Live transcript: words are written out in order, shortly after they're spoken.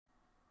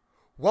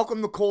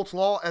Welcome to Colts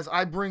Law as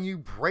I bring you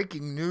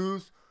breaking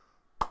news.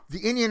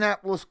 The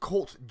Indianapolis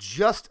Colts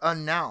just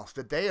announced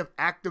that they have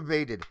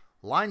activated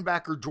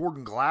linebacker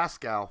Jordan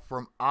Glasgow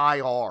from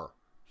IR.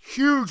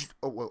 Huge.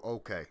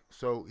 Okay,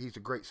 so he's a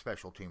great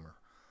special teamer.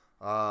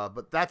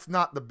 But that's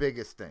not the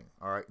biggest thing,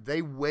 all right?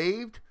 They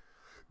waived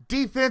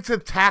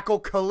defensive tackle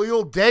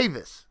Khalil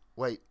Davis.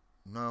 Wait,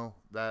 no,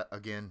 that,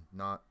 again,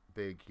 not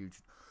big,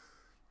 huge.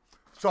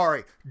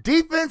 Sorry.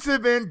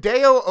 Defensive end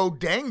Dayo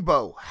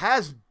Odeyingbo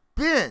has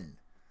been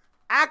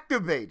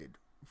activated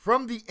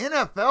from the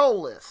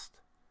NFL list,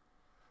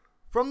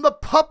 from the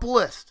PUP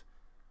list,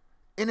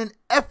 in an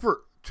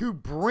effort to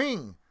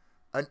bring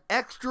an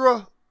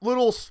extra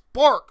little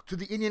spark to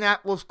the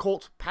Indianapolis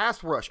Colts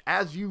pass rush.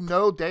 As you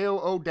know,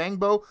 Dayo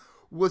Odeyingbo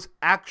was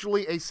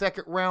actually a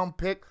second-round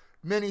pick.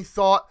 Many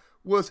thought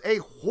was a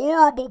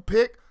horrible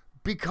pick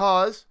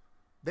because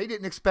they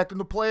didn't expect him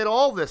to play at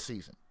all this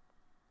season.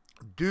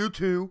 Due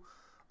to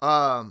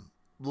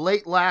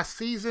late last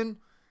season,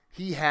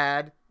 he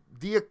had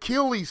the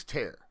Achilles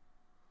tear.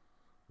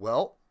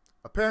 Well,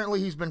 apparently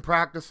he's been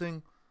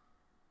practicing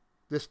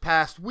this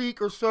past week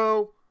or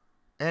so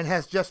and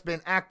has just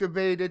been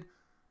activated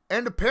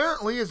and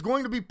apparently is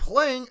going to be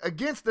playing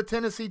against the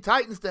Tennessee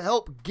Titans to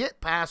help get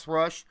pass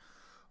rush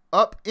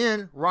up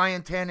in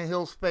Ryan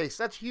Tannehill's face.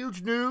 That's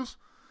huge news.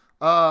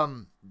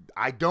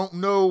 I don't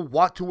know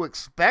what to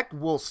expect.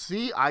 We'll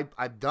see.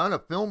 I've done a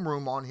film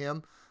room on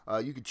him.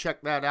 You can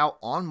check that out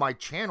on my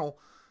channel.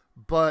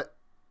 But,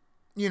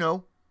 you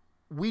know,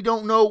 we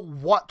don't know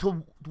what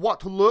to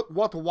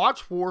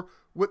watch for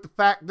with the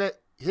fact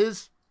that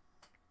his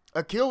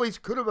Achilles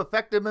could have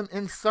affected him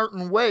in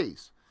certain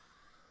ways.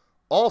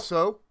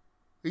 Also,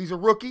 he's a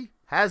rookie,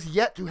 has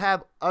yet to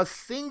have a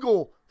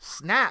single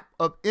snap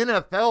of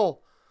NFL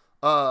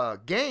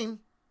game.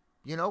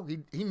 You know,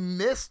 he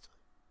missed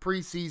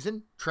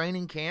preseason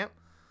training camp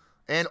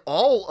and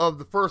all of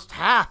the first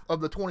half of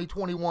the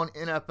 2021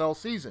 NFL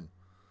season.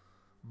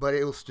 But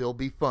it'll still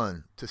be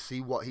fun to see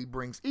what he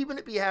brings. Even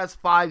if he has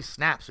 5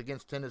 snaps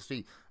against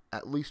Tennessee,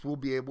 at least we'll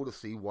be able to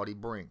see what he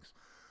brings.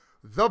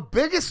 The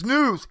biggest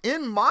news,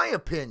 in my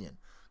opinion,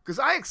 because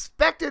I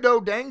expected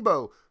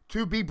Odeyingbo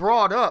to be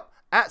brought up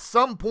at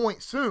some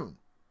point soon.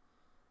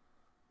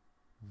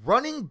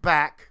 Running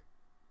back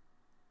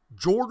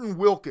Jordan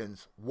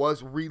Wilkins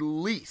was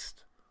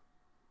released,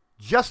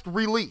 just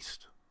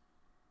released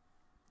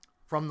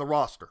from the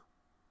roster.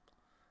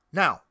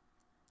 Now,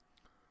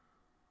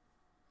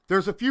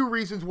 there's a few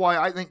reasons why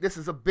I think this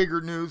is a bigger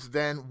news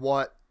than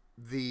what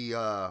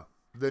the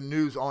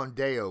news on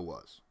Dayo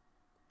was.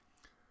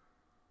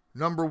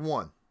 Number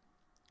one,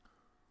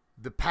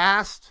 the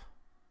past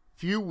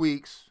few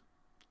weeks,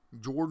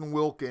 Jordan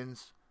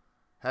Wilkins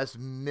has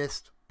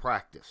missed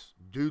practice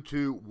due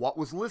to what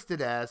was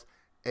listed as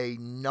a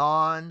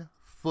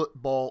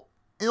non-football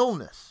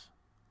illness,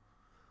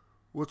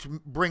 which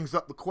brings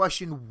up the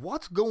question,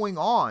 what's going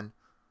on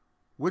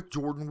with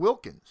Jordan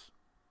Wilkins?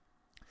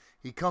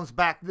 He comes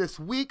back this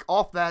week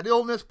off that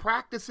illness,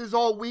 practices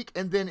all week,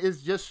 and then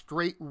is just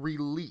straight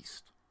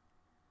released.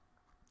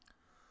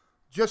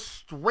 Just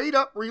straight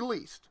up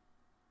released.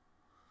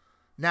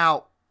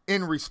 Now,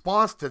 in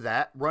response to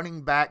that,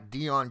 running back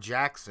Deion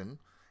Jackson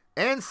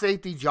and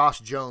safety Josh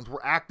Jones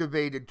were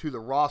activated to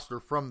the roster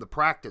from the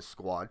practice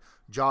squad.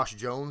 Josh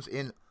Jones,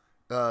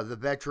 the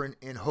veteran,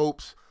 in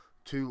hopes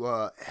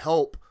to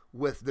help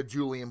with the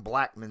Julian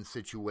Blackmon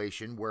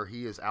situation where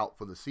he is out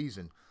for the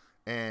season.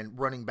 And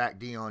running back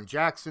Deion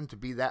Jackson to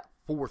be that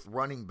 4th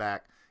running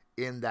back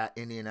in that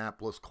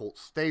Indianapolis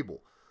Colts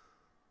stable.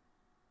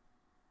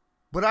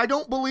 But I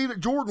don't believe that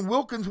Jordan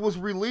Wilkins was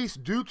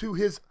released due to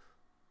his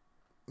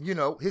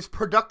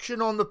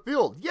production on the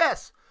field.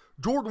 Yes,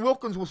 Jordan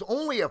Wilkins was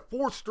only a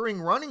 4th-string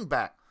running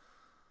back.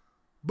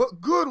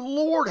 But good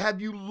Lord,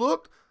 have you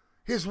looked?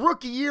 His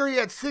rookie year, he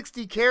had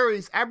 60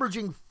 carries,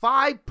 averaging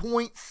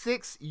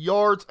 5.6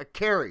 yards a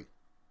carry.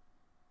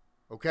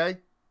 Okay?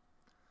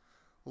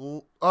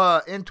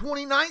 In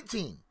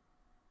 2019,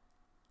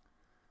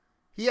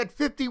 he had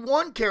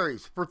 51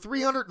 carries for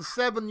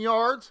 307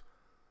 yards,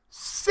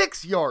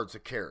 6 yards a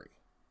carry.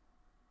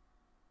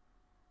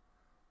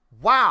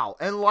 Wow.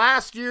 And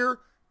last year,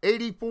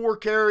 84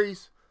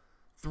 carries,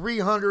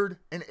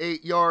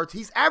 308 yards.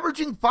 He's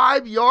averaging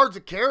 5 yards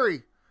a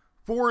carry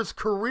for his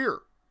career.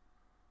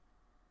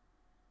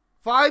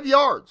 5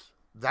 yards.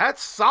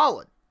 That's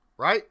solid,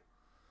 right?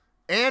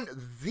 And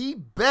the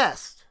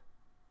best.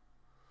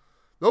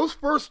 Those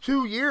first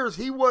 2 years,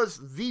 he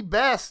was the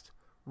best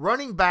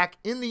running back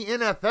in the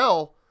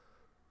NFL,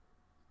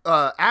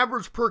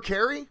 average per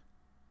carry.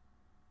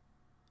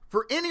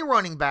 For any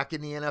running back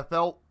in the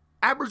NFL,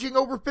 averaging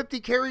over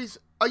 50 carries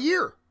a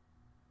year.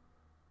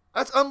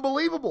 That's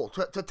unbelievable.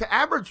 To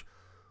average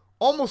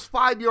almost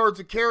 5 yards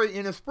a carry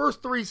in his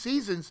first 3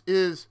 seasons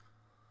is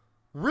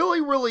really,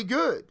 really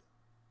good.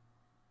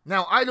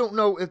 Now, I don't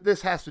know if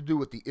this has to do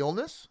with the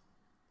illness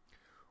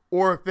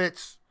or if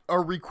it's a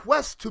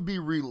request to be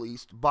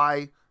released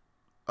by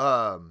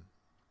Wilkins,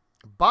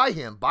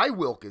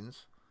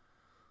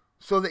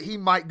 so that he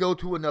might go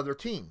to another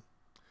team.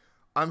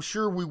 I'm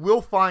sure we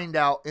will find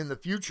out in the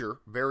future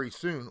very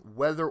soon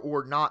whether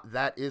or not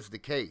that is the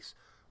case.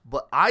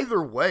 But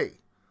either way,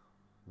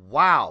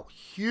 wow,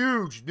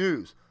 huge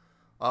news.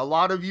 A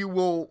lot of you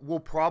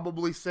will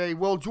probably say,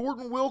 well,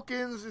 Jordan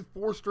Wilkins is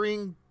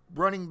 4-string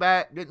running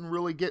back, didn't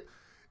really get...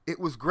 It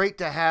was great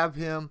to have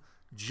him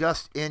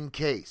just in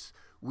case.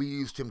 We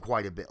used him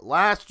quite a bit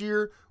last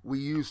year. We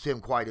used him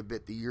quite a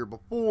bit the year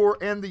before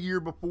and the year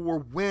before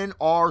when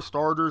our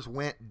starters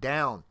went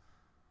down.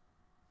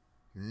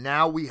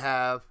 Now we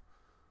have,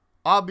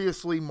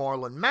 obviously,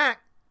 Marlon Mack.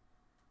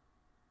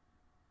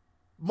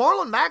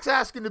 Marlon Mack's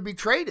asking to be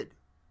traded.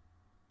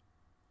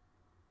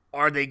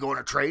 Are they going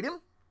to trade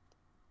him?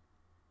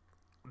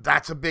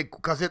 That's a big,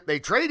 because if they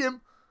trade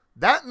him,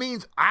 that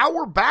means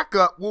our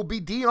backup will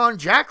be Deion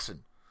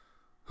Jackson,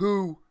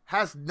 who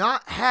has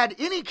not had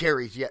any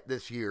carries yet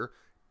this year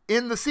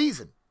in the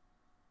season.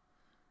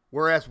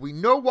 Whereas we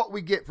know what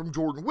we get from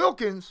Jordan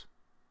Wilkins,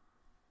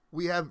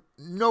 we have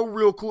no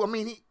real clue. I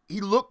mean, he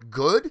looked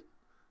good.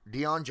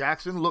 Deion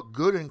Jackson looked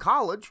good in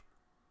college.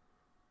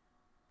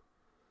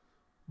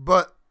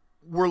 But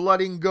we're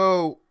letting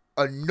go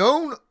a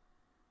known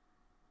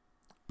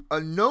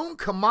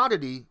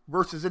commodity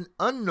versus an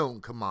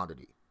unknown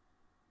commodity.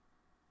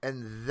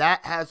 And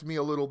that has me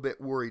a little bit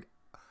worried.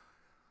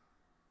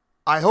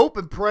 I hope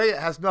and pray it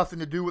has nothing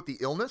to do with the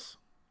illness.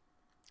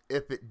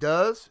 If it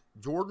does,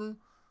 Jordan,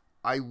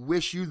 I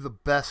wish you the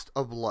best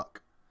of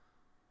luck.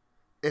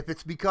 If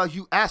it's because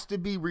you asked to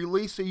be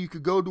released so you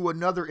could go to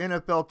another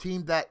NFL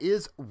team that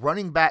is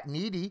running back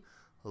needy,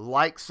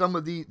 like some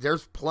of the,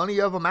 there's plenty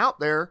of them out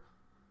there,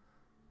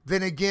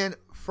 then again,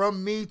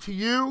 from me to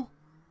you,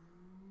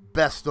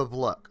 best of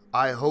luck.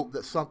 I hope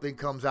that something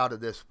comes out of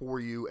this for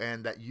you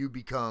and that you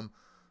become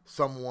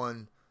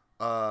someone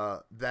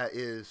that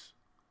is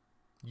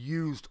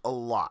used a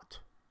lot,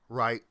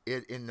 right?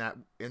 In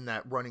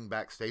that running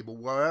back stable,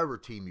 wherever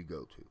team you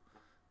go to.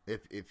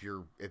 If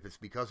it's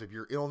because of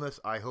your illness,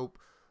 I hope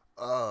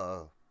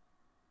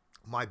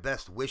my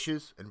best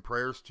wishes and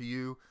prayers to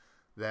you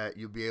that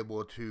you'll be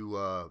able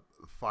to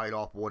fight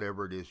off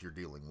whatever it is you're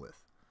dealing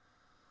with.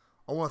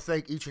 I want to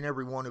thank each and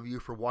every one of you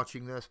for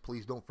watching this.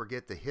 Please don't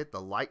forget to hit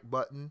the like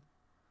button.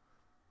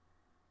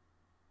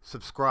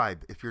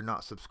 Subscribe if you're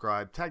not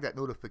subscribed. Tag that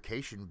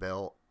notification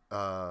bell.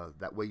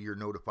 That way you're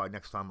notified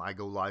next time I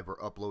go live or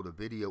upload a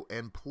video.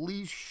 And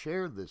please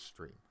share this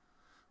stream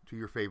to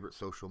your favorite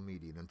social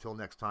media. And until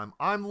next time,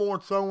 I'm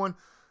Lawrence Owen.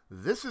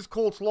 This is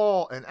Colts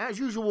Law. And as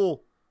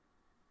usual,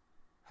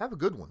 have a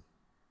good one.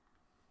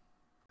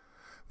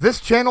 This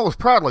channel is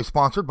proudly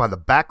sponsored by the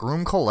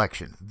Backroom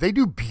Collection. They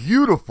do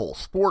beautiful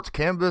sports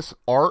canvas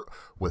art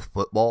with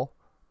football,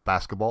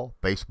 basketball,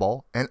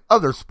 baseball, and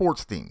other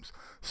sports themes.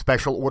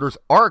 Special orders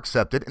are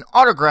accepted and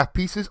autograph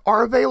pieces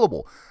are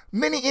available.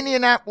 Many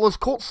Indianapolis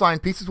Colts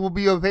signed pieces will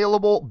be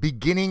available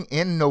beginning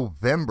in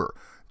November.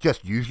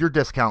 Just use your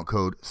discount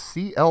code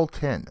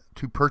CL10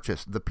 to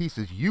purchase the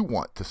pieces you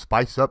want to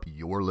spice up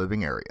your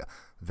living area.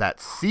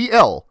 That's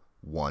CL10.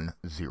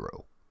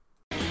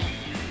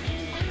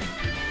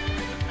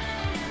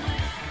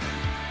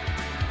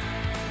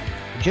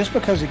 Just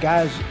because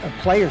a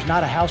player's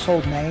not a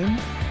household name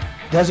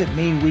doesn't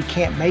mean we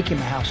can't make him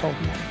a household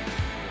name.